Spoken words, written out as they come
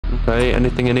Okay,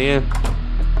 anything in here?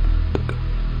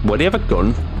 What, do you have a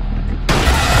gun?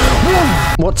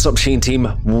 What's up, Sheen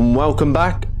Team? Welcome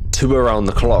back to Around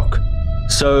the Clock.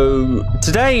 So,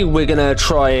 today we're gonna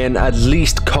try and at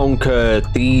least conquer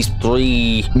these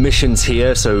 3 missions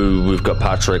here. So, we've got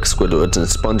Patrick, Squidward, and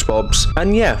Spongebob's.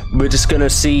 And yeah, we're just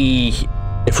gonna see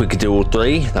if we could do all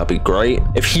 3. That'd be great.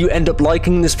 If you end up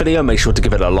liking this video, make sure to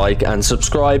give it a like and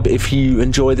subscribe if you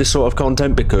enjoy this sort of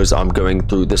content, because I'm going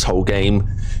through this whole game.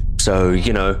 So,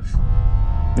 you know,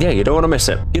 yeah, you don't want to miss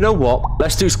it. You know what?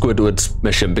 Let's do Squidward's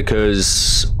mission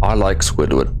because I like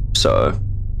Squidward. So,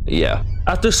 yeah.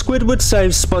 After Squidward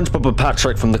saves SpongeBob and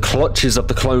Patrick from the clutches of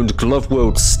the cloned Glove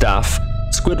World staff,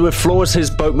 Squidward floors his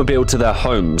boatmobile to their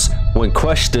homes. When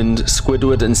questioned,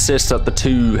 Squidward insists that the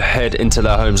two head into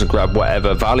their homes and grab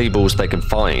whatever valuables they can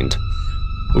find.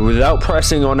 Without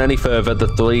pressing on any further, the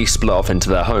 3 split off into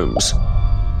their homes.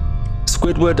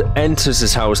 Squidward enters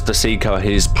his house to seek out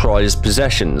his prized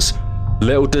possessions.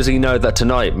 Little does he know that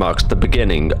tonight marks the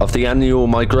beginning of the annual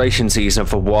migration season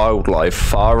for wildlife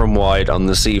far and wide on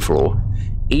the seafloor,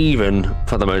 even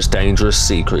for the most dangerous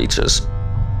sea creatures.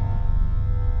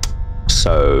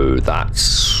 So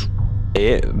that's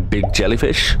it, big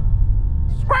jellyfish.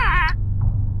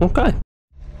 Okay,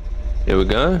 here we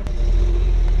go.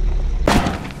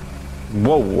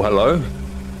 Whoa, hello.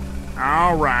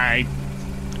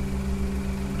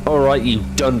 Alright, you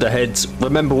dunderheads.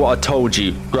 Remember what I told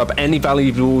you. Grab any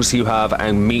valuables you have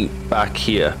and meet back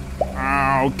here.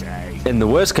 Okay. In the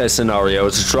worst case scenario,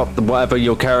 is to drop whatever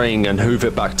you're carrying and hoof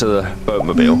it back to the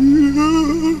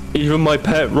boatmobile. Even my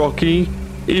pet Rocky?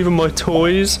 Even my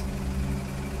toys?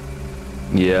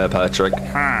 Yeah, Patrick.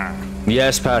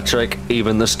 Yes, Patrick.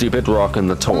 Even the stupid rock and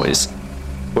the toys.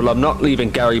 Well, I'm not leaving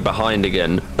Gary behind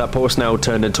again. That poor snail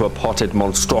turned into a potted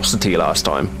monstrosity last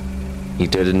time. He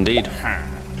did indeed.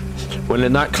 Well,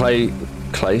 in that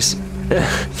case,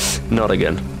 not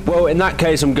again. Well, in that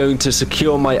case, I'm going to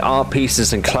secure my art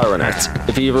pieces and clarinet.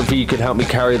 If either of you could help me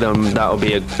carry them, that would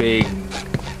be a big...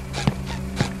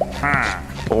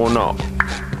 Or not.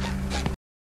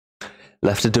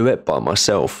 Left to do it by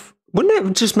myself. Wouldn't it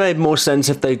have just made more sense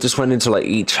if they just went into like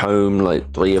each home,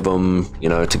 like 3 of them, you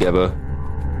know, together?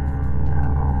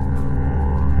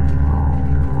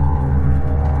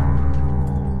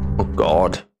 Oh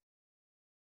God.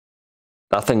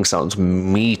 That thing sounds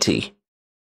meaty.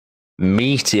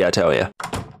 Meaty, I tell you.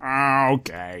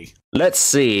 Okay. Let's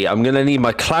see. I'm going to need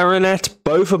my clarinet,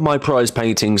 both of my prize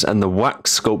paintings, and the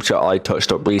wax sculpture I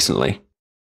touched up recently.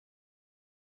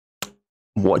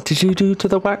 What did you do to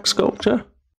the wax sculpture?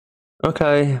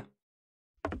 Okay.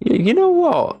 You know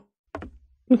what?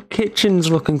 Your kitchen's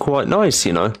looking quite nice,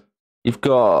 you know. You've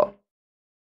got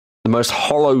the most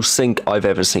hollow sink I've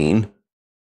ever seen.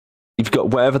 You've got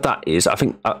whatever that is. I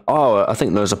think, I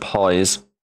think those are pies.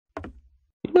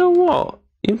 You know what?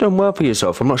 You've done well for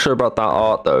yourself. I'm not sure about that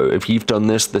art, though. If you've done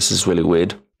this, this is really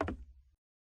weird.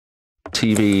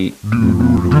 TV.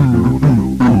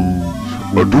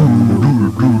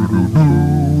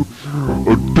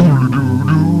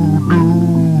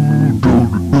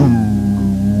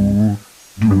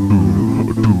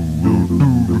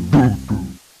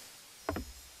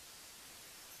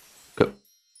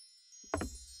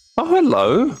 Oh,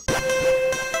 hello.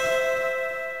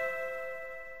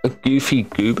 A goofy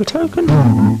goober token?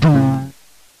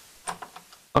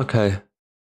 Okay.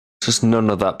 Just none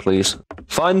of that, please.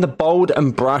 Find the bold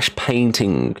and brash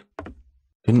painting.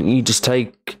 Couldn't you just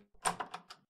take...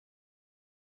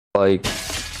 like...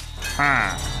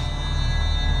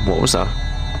 What was that?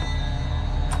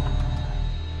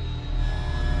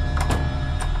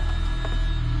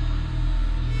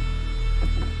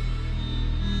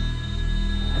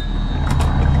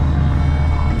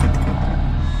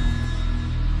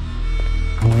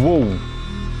 Whoa.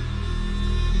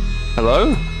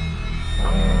 Hello?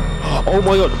 Oh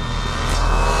my God.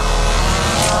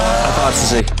 How fast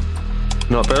is he?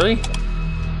 Not very?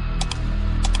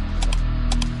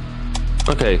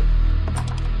 Okay.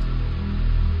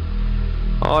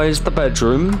 Oh, here's the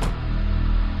bedroom.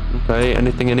 Okay,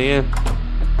 anything in here?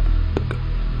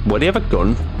 What, do you have a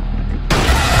gun?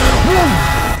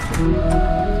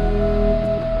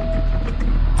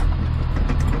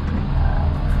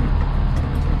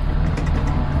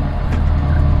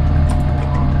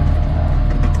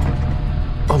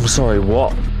 I'm sorry,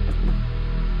 what?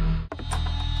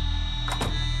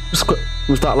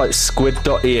 Was that like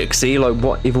squid.exe? Like,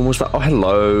 what even was that? Oh,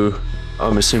 hello.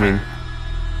 I'm assuming.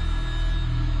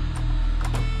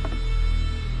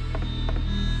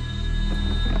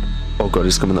 Oh God,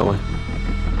 he's coming that way.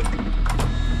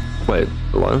 Wait,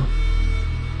 hello?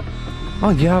 Oh,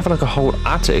 you have like a whole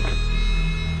attic.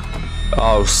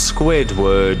 Oh,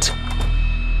 Squidward.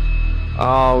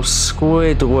 Oh,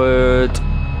 Squidward.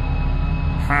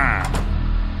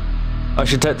 I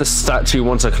should take the statue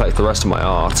once I collect the rest of my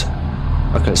art.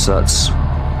 Okay, so that's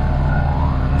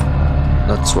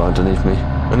right underneath me.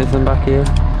 Anything back here?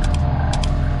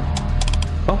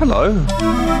 Oh, hello.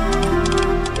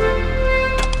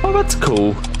 Oh, that's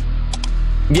cool.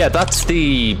 Yeah, that's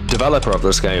the developer of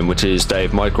this game, which is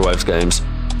Dave Microwaves Games.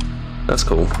 That's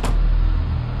cool.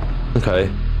 Okay.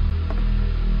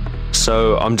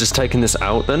 So I'm just taking this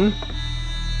out then.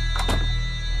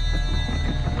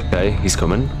 Okay, he's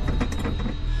coming.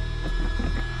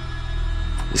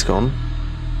 He's gone.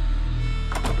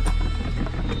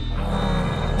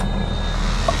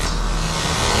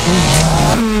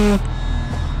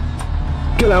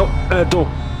 Get out! Door!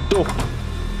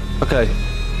 Okay.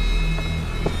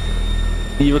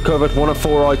 You recovered 1 of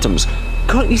 4 items.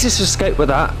 Can't you just escape with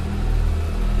that?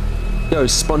 Yo,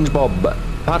 Spongebob.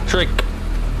 Patrick,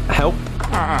 help.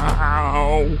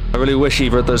 Ow. I really wish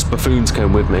either of those buffoons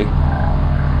came with me.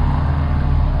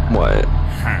 What?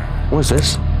 What is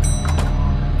this?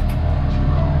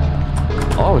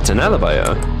 Oh, it's an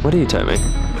elevator. Where do you take me?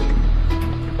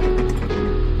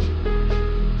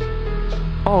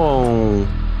 Oh.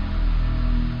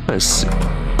 Nice.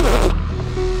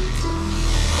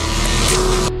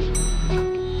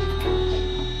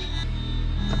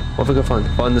 What have I got to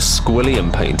find? Find the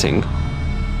Squilliam painting.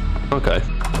 Okay.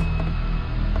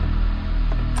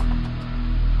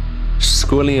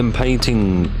 Squilliam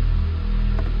painting.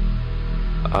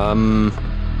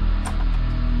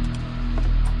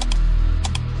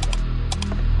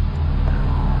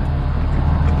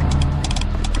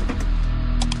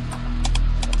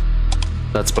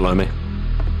 That's below me.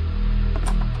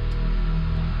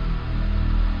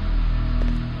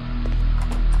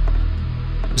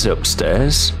 Is it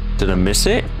upstairs? Did I miss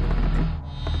it?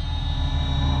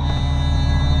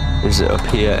 Is it up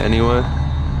here anywhere?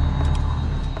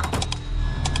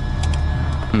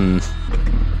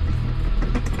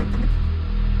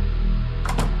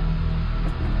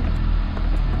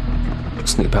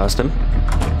 Sneak past him.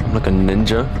 I'm like a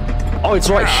ninja. Oh, it's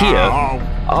right here.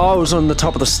 Oh, it was on the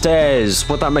top of the stairs.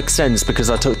 Well, that makes sense because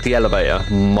I took the elevator.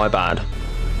 My bad.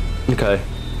 Okay.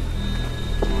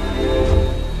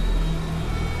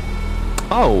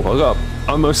 Oh,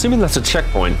 I'm assuming that's a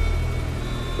checkpoint,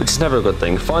 which is never a good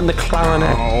thing. Find the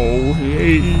clarinet. Oh,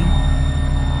 hey.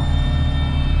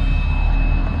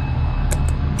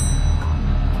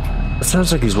 It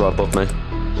sounds like he's right above me.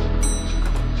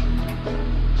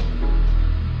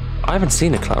 I haven't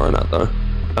seen a clarinet though.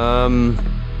 I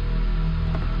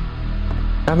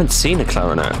haven't seen a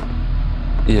clarinet.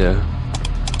 Yeah.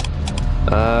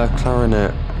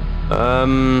 Clarinet.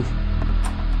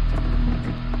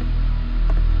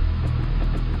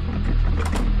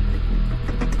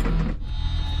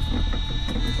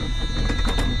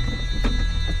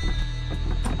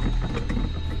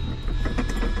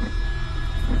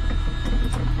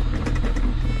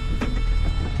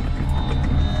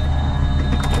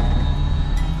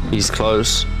 He's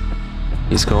close.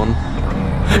 He's gone.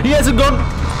 He hasn't gone!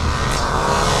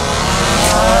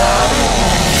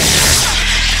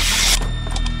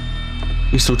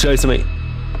 He's still chasing me.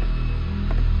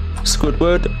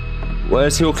 Squidward,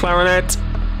 where's your clarinet?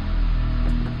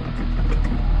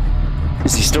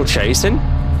 Is he still chasing?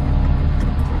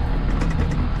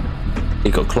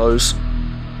 He got close.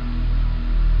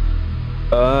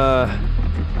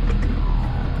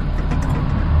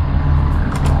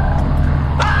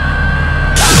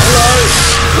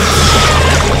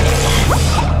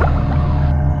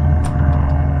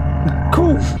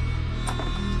 Cool.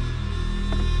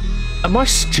 Am I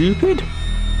stupid?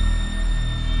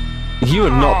 You were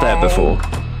not there before.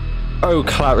 Oh,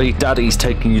 Clary, Daddy's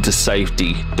taking you to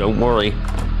safety. Don't worry.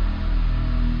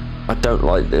 I don't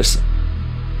like this.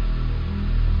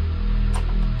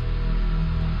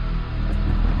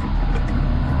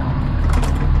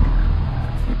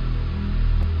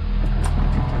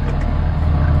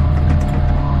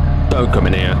 Don't come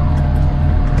in here.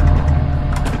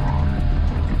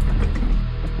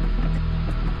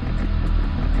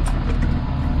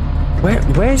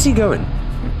 Where's he going?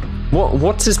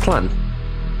 What's his plan?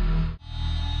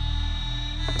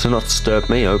 To not disturb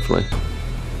me, hopefully.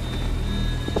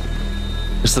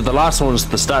 So the last one's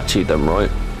the statue then, right?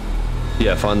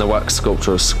 Yeah, find the wax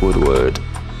sculpture of Squidward.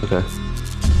 Okay.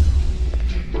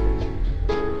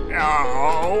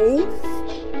 Ow.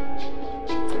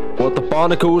 What the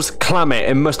barnacles? Clam it.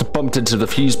 It must have bumped into the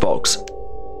fuse box.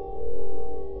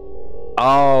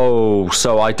 Oh,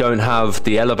 so I don't have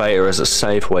the elevator as a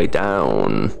safe way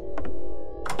down.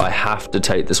 I have to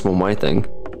take this one-way thing.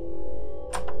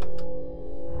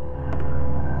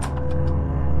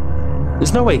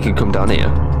 There's no way he can come down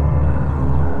here.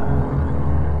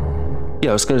 Yeah,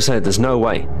 I was going to say, there's no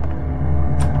way.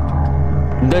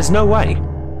 There's no way.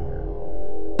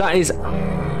 That is...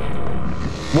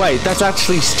 Wait, that's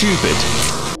actually stupid.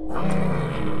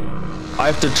 I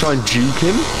have to try and juke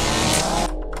him?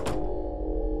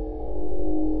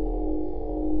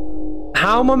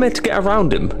 How am I meant to get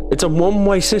around him? It's a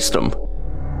one-way system.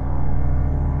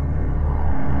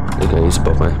 Okay, he's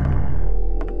above me.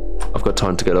 I've got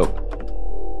time to get up.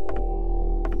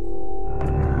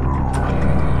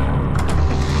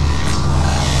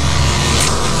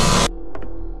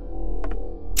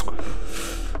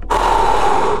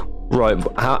 Right,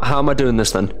 how am I doing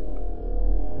this then?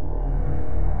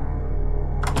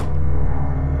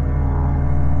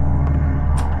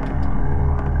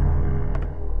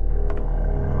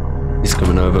 He's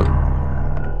coming over.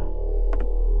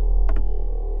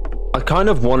 I kind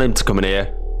of want him to come in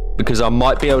here because I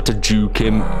might be able to juke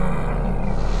him.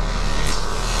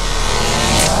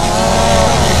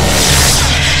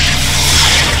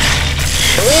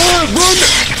 Oh, run!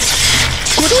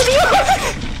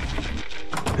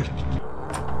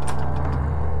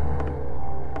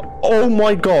 Oh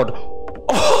my god.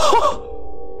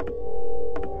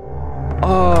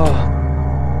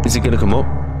 Oh. Is he gonna come up?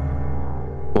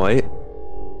 Wait.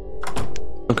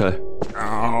 Okay.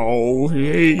 Ow,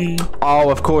 hey. Oh,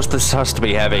 of course this has to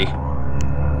be heavy.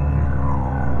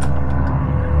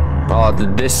 Oh,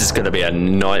 this is gonna be a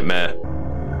nightmare.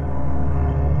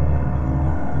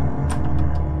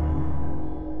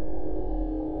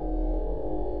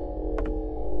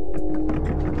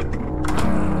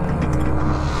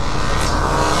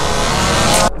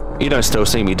 He don't still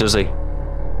see me, does he?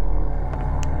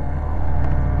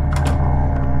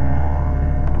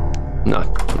 No.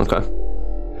 Okay.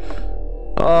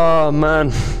 Oh,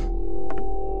 man.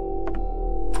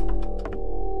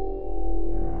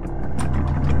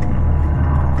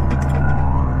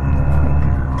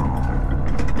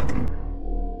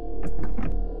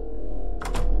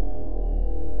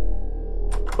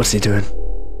 What's he doing?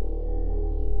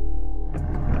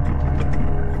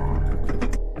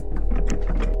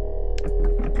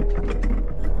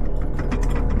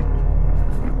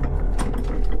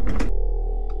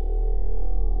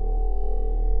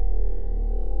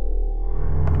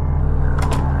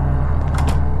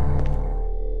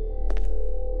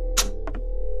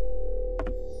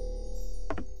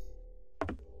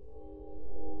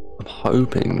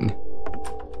 Hoping.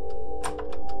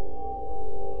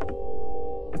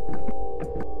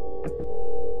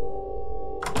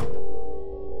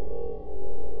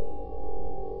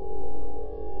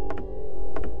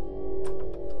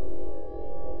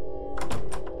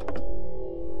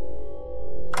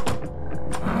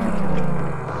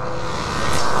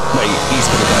 Wait, he's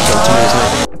gonna catch up to me, isn't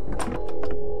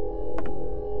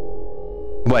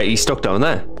he? Wait, he's stuck down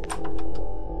there.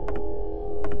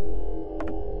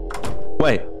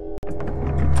 Wait.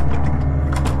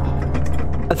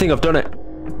 I think I've done it.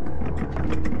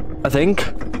 I think.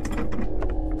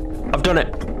 I've done it.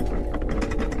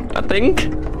 I think.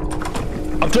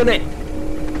 I've done it.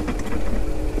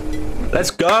 Let's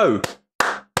go.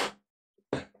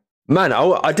 Man,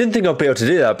 I didn't think I'd be able to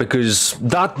do that because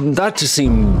that just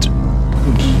seemed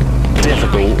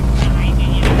difficult.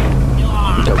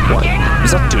 What?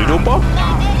 Is that Doodlebop?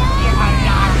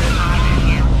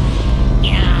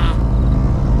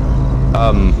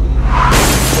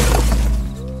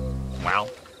 Well,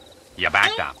 you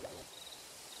backed up.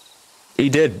 He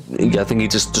did. I think he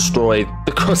just destroyed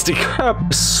the Krusty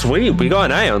Krab. Sweet, we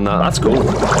got an A on that. That's cool.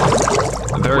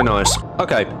 Very nice.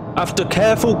 Okay, after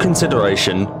careful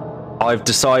consideration, I've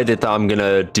decided that I'm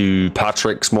gonna do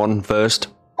Patrick's one first.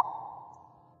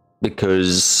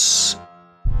 Because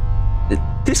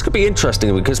this could be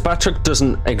interesting because Patrick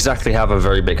doesn't exactly have a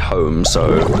very big home,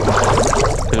 so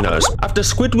who knows. After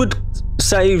Squidward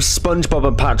saves SpongeBob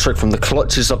and Patrick from the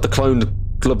clutches of the cloned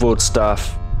Gloveward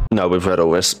staff. No, we've read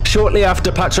all this. Shortly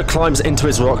after, Patrick climbs into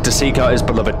his rock to seek out his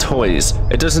beloved toys.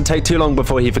 It doesn't take too long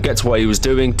before he forgets what he was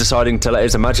doing, deciding to let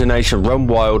his imagination run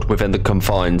wild within the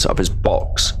confines of his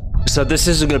box. So this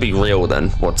isn't going to be real then,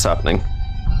 what's happening?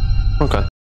 Okay.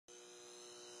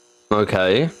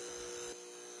 Okay.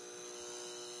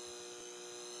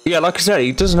 Yeah, like I said,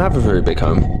 he doesn't have a very big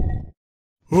home.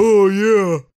 Oh,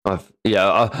 yeah. I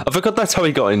forgot that's how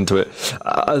he got into it.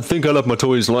 I think I left my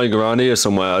toys lying around here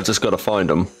somewhere. I just gotta find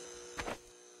them.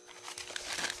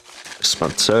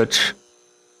 Smart search.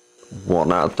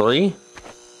 1 out of 3.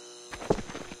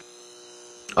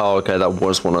 Oh, okay, that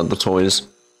was one of the toys.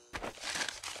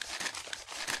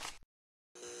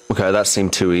 Okay, that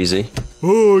seemed too easy.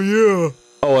 Oh, yeah.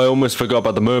 Oh, Oh, I almost forgot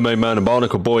about the Mermaid Man and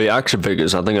Barnacle Boy action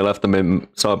figures. I think I left them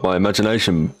inside my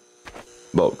imagination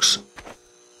box.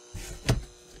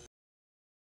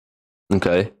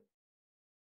 Okay.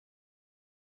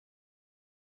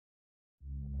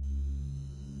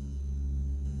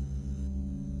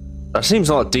 That seems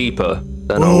a lot deeper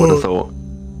than I would have thought.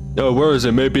 Oh, where is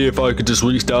it? Maybe if I could just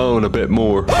reach down a bit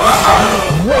more.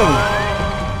 Whoa!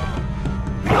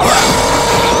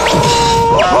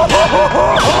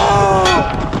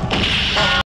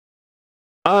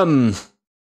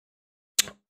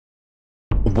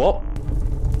 What?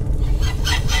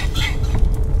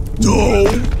 No!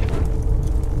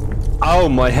 Oh,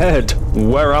 my head.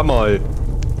 Where am I?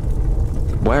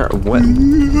 Where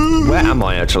am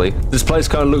I actually? This place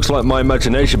kind of looks like my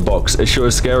imagination box. It sure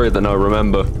is scarier than I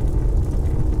remember.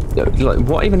 Like,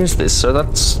 what even is this? So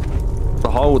that's the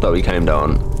hole that we came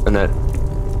down, and then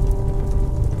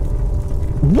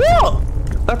what?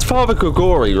 That's Father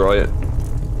Gregory, right?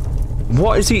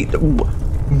 What is he?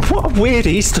 What a weird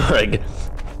Easter egg.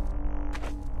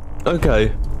 Okay.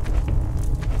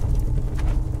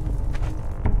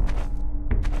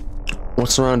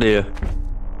 What's around here?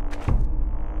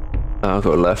 I've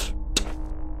got left,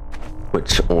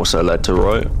 which also led to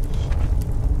right.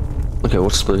 Okay,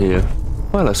 what's through here?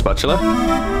 Oh, hello, spatula.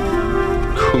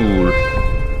 Cool.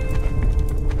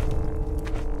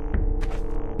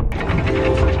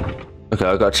 Okay,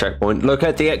 I got a checkpoint.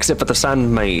 Locate the exit for the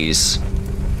sand maze.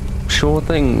 Sure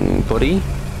thing, buddy.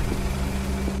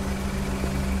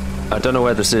 I don't know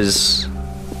where this is.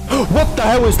 What the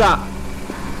hell is that?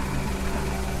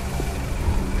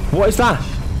 What is that?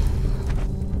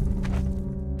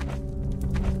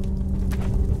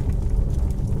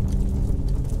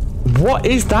 What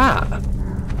is that?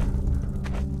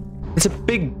 It's a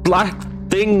big black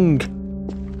thing.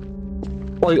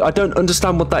 Like, I don't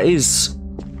understand what that is.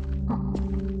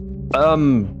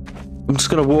 I'm just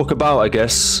gonna walk about, I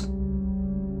guess.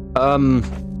 Whoa!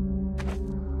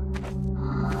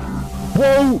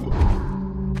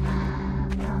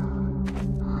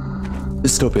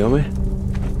 It's still behind me.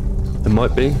 It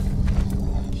might be.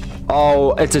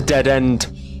 Oh, it's a dead end.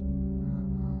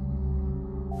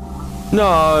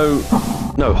 No!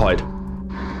 No, hide.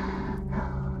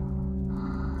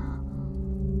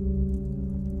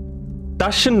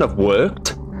 That shouldn't have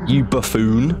worked, you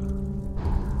buffoon.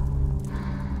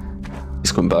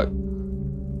 He's coming back.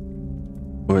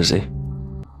 Where is he?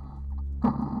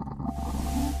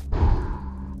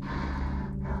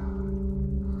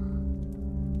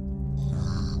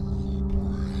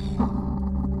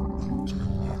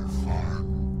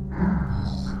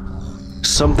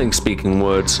 Something speaking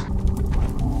words.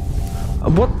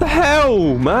 What the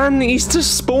hell, man? He's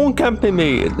just spawn camping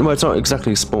me. Well, it's not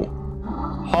exactly spawn.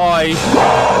 Hi.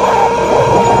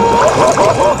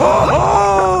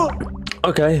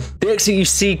 Okay. The exit you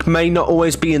seek may not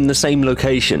always be in the same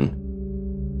location.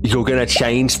 You're gonna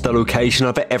change the location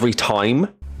of it every time?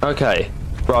 Okay.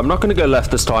 Right, I'm not gonna go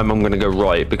left this time. I'm gonna go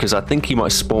right because I think he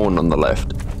might spawn on the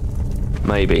left.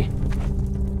 Maybe.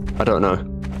 I don't know.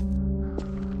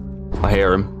 I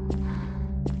hear him.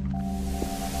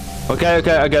 Okay,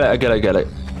 okay, I get it.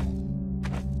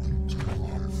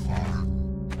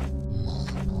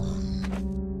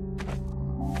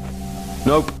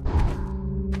 Nope.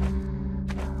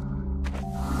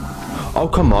 Oh,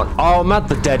 come on. Oh, I'm at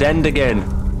the dead end again.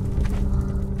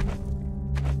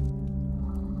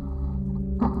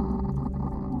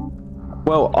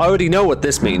 Well, I already know what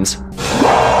this means.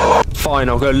 Fine,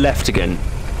 I'll go left again.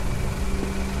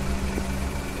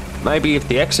 Maybe if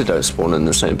the exit don't spawn in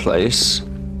the same place.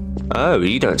 Oh,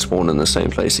 you don't spawn in the same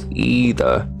place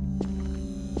either.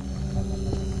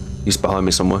 He's behind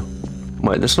me somewhere.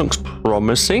 Wait, this looks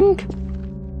promising?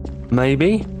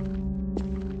 Maybe?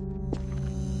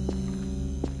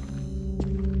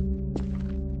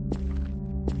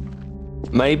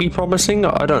 Maybe promising?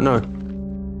 I don't know.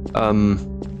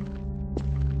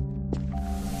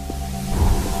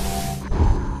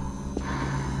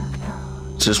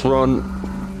 Just run.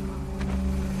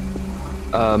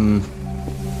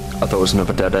 I thought it was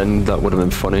another dead end. That would have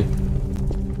been funny.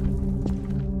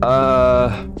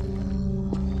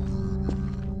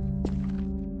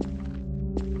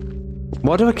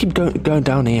 Why do I keep going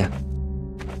down here?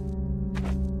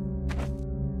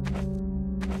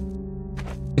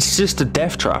 It's just a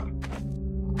death trap.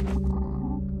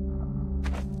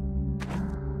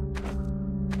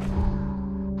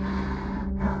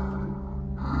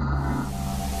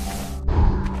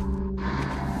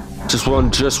 Just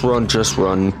run.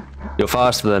 You're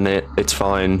faster than it. It's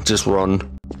fine. Just run.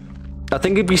 I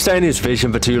think if you stay in his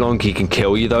vision for too long, he can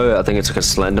kill you, though. I think it's like a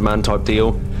Slenderman type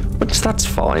deal. Which, that's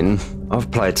fine. I've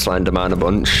played Slenderman a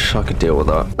bunch. I could deal with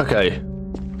that. Okay.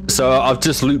 So I've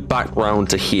just looped back round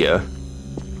to here.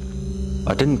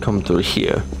 I didn't come through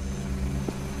here.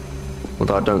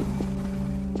 Although I don't...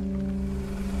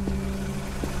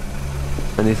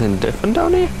 Anything different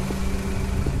down here?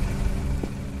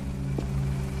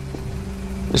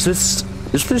 Is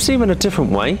this even a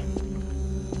different way?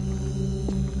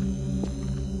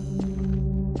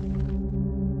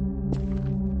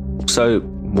 So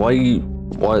why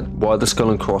the skull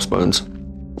and crossbones?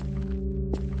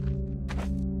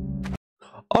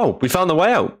 Oh, we found the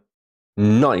way out.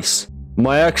 Nice.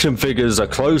 My action figures are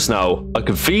close now. I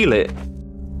can feel it.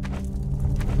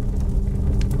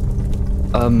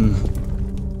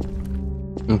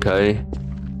 Okay.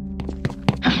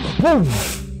 Whoa.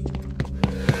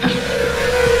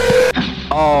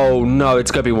 Oh no,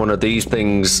 it's gonna be one of these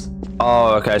things.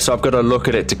 Oh, okay, so I've got to look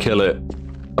at it to kill it.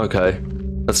 Okay,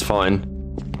 that's fine.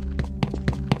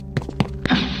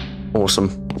 Awesome.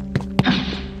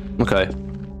 Okay.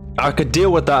 I could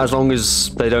deal with that as long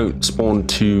as they don't spawn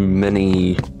too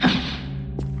many.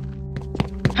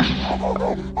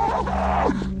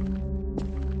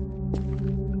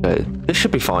 Okay, this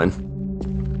should be fine.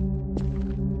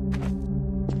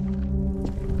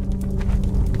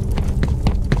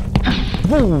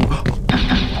 Whoa!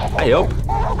 Hey up!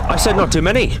 I said not too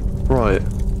many! Right.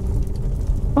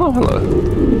 Oh, hello.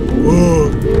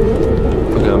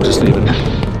 Okay, I'm just leaving.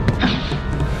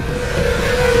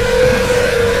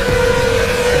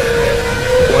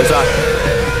 What is that?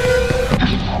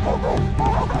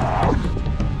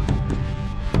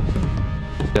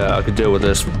 Yeah, I could deal with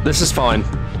this. This is fine,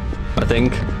 I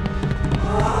think.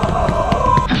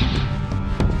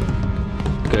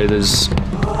 Okay, there's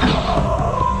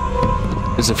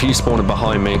a few spawning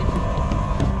behind me.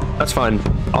 That's fine.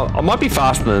 I might be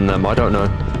faster than them, I don't know.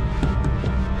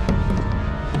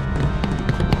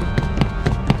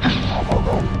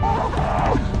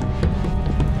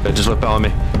 Okay, just look behind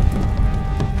me.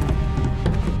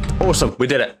 Awesome, we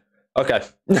did it. Okay.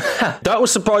 That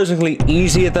was surprisingly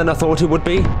easier than I thought it would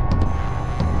be.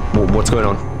 What's going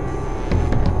on?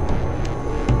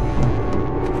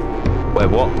 Wait,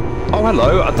 what? Oh,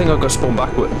 hello. I think I got spawned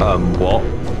back with... what?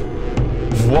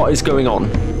 What is going on?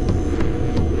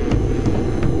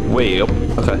 Way up.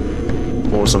 Okay.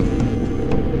 Awesome.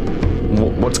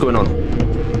 What's going on?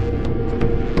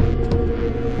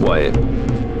 Wait.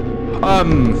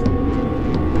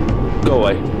 Go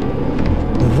away.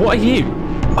 What are you?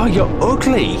 Oh, you're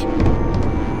ugly.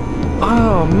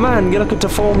 Oh, man. You're like a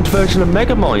deformed version of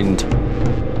Megamind.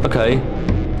 Okay.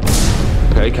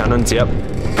 Okay, cannons, yep.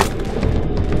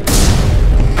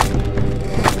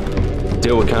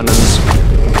 Deal with cannons.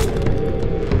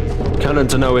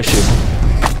 Cannons are no issue.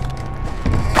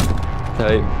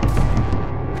 Okay.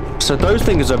 So those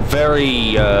things are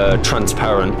very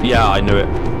transparent. Yeah, I knew it.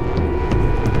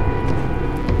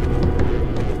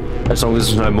 As long as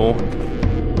there's no more.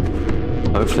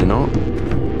 Hopefully not.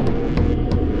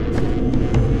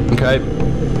 Okay.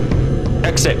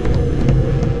 Exit.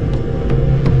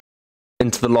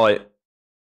 Into the light.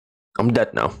 I'm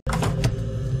dead now.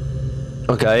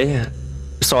 Okay.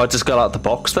 So I just got out the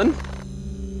box then?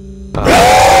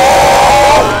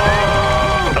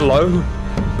 Hello?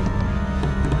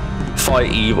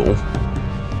 Fight evil.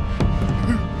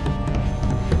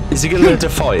 Is he gonna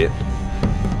defy it?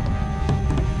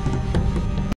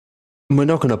 We're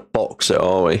not gonna box it,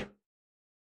 are we?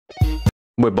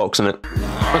 We're boxing it.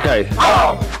 Okay.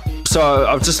 So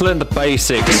I've just learned the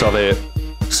basics of it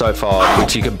so far,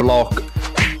 which you can block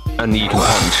and you can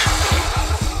punch.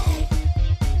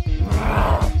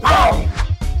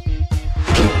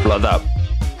 Like that.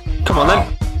 Come on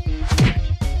then.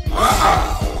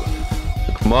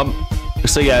 Come on.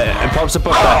 So yeah, it pops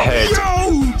above their head.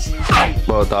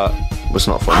 Well, that was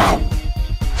not fun.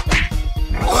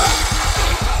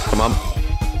 Come on.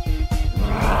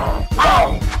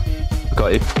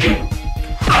 Got you.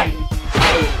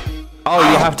 Oh,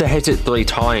 you have to hit it 3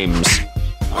 times.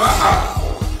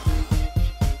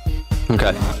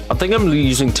 Okay. I think I'm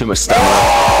using too much stamina.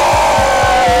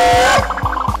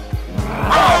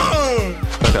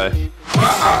 Okay.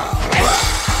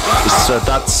 So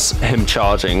that's him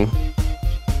charging.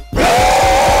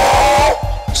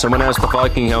 Someone has the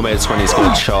Viking helmet, it's when he's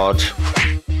going to charge.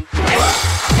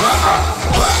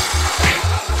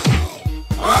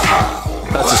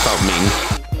 That just felt mean.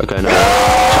 Okay, no.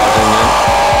 Charging in.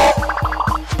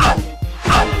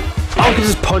 Oh, I can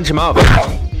just punch him out.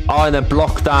 Oh, and then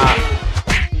block that.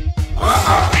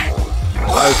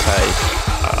 Okay.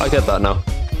 I get that now.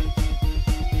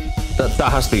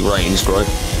 That has to be ranged, right?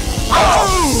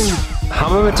 How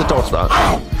am I meant to dodge that?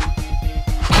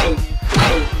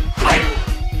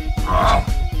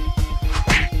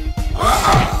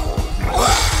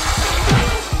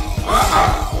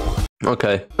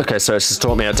 Okay. Okay, so it's just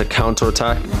taught me how to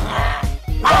counter-attack.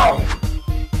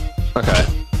 Okay.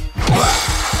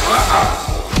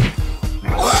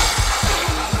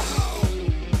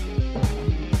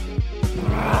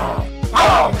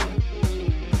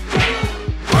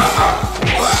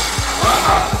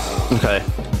 Okay.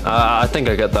 I think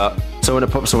I get that. So when it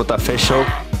pops up with that fish hook.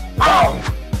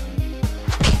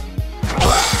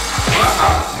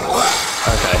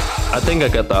 Okay. I think I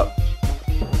get that.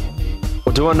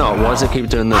 Or do I not? Why does it keep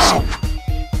doing this?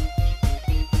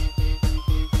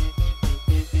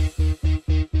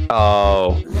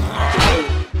 Oh.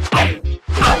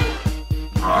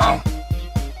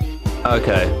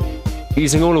 Okay.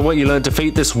 Using all of what you learned to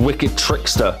defeat this wicked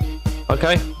trickster.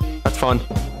 Okay, that's fine.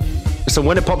 So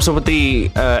when it pops up with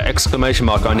the exclamation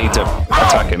mark, I need to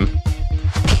attack him.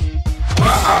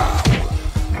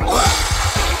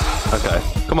 Okay,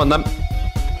 come on then.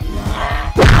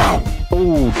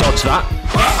 Ooh, dodge that.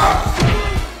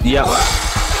 Yep.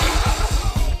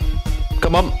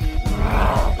 Come on.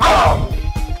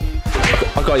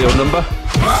 I got your number.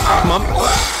 Come on.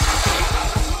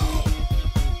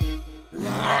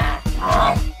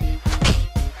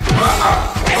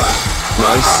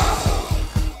 Nice.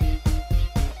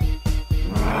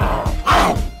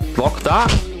 Block that.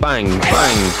 Bang,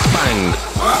 bang, bang.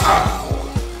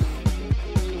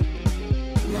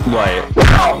 Wait.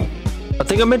 I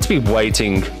think I'm meant to be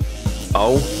waiting.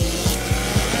 Oh.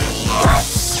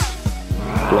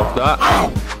 Block that.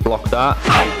 Block that.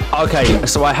 Okay,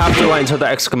 so I have to wait until the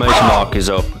exclamation mark is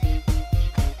up.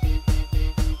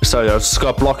 So I've just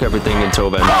got to block everything until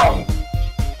then.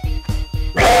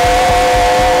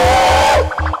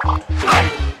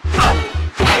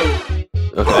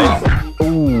 Okay.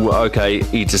 Ooh, okay.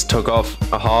 He just took off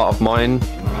a heart of mine.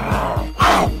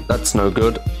 That's no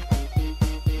good.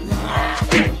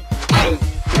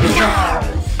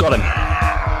 Got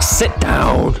him. Sit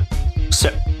down.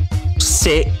 Sit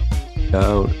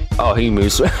down. Oh, he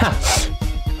moves.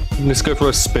 Let's go for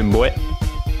a spin, boy.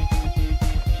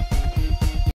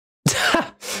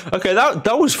 Okay,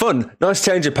 that was fun. Nice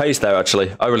change of pace there,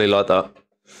 actually. I really like that.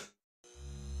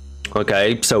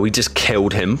 Okay, so we just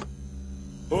killed him.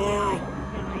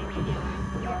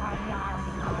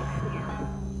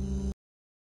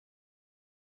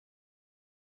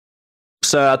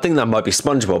 So I think that might be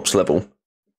Spongebob's level.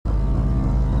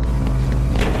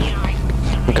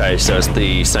 Okay, so it's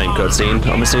the same cutscene,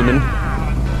 I'm assuming.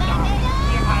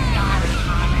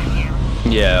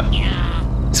 Yeah.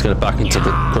 He's gonna back into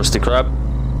the Krusty Krab.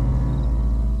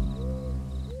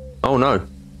 Oh no.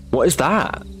 What is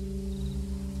that?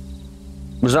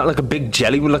 Was that like a big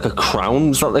jelly with like a crown?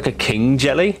 Was that like a king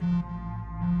jelly?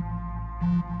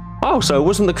 Oh, so it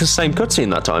wasn't the same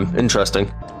cutscene that time.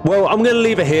 Interesting. Well, I'm going to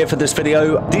leave it here for this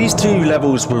video. These two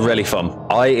levels were really fun.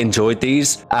 I enjoyed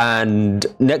these. And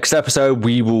next episode,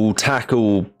 we will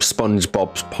tackle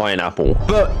SpongeBob's pineapple.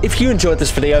 But if you enjoyed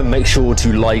this video, make sure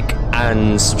to like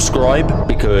and subscribe,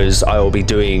 because I will be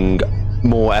doing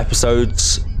more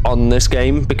episodes on this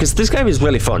game, because this game is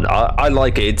really fun. I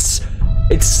like it.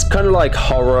 It's kind of like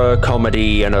horror,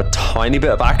 comedy, and a tiny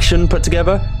bit of action put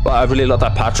together. But I really like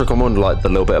that Patrick one, like the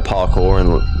little bit of parkour and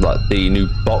like the new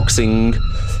boxing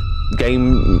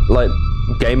game, like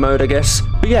game mode, I guess.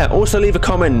 But yeah, also leave a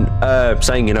comment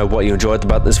saying, you know, what you enjoyed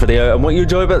about this video and what you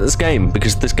enjoyed about this game,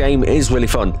 because this game is really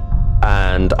fun.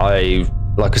 And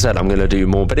like I said, I'm going to do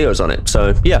more videos on it.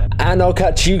 So yeah, and I'll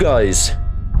catch you guys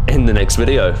in the next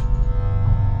video.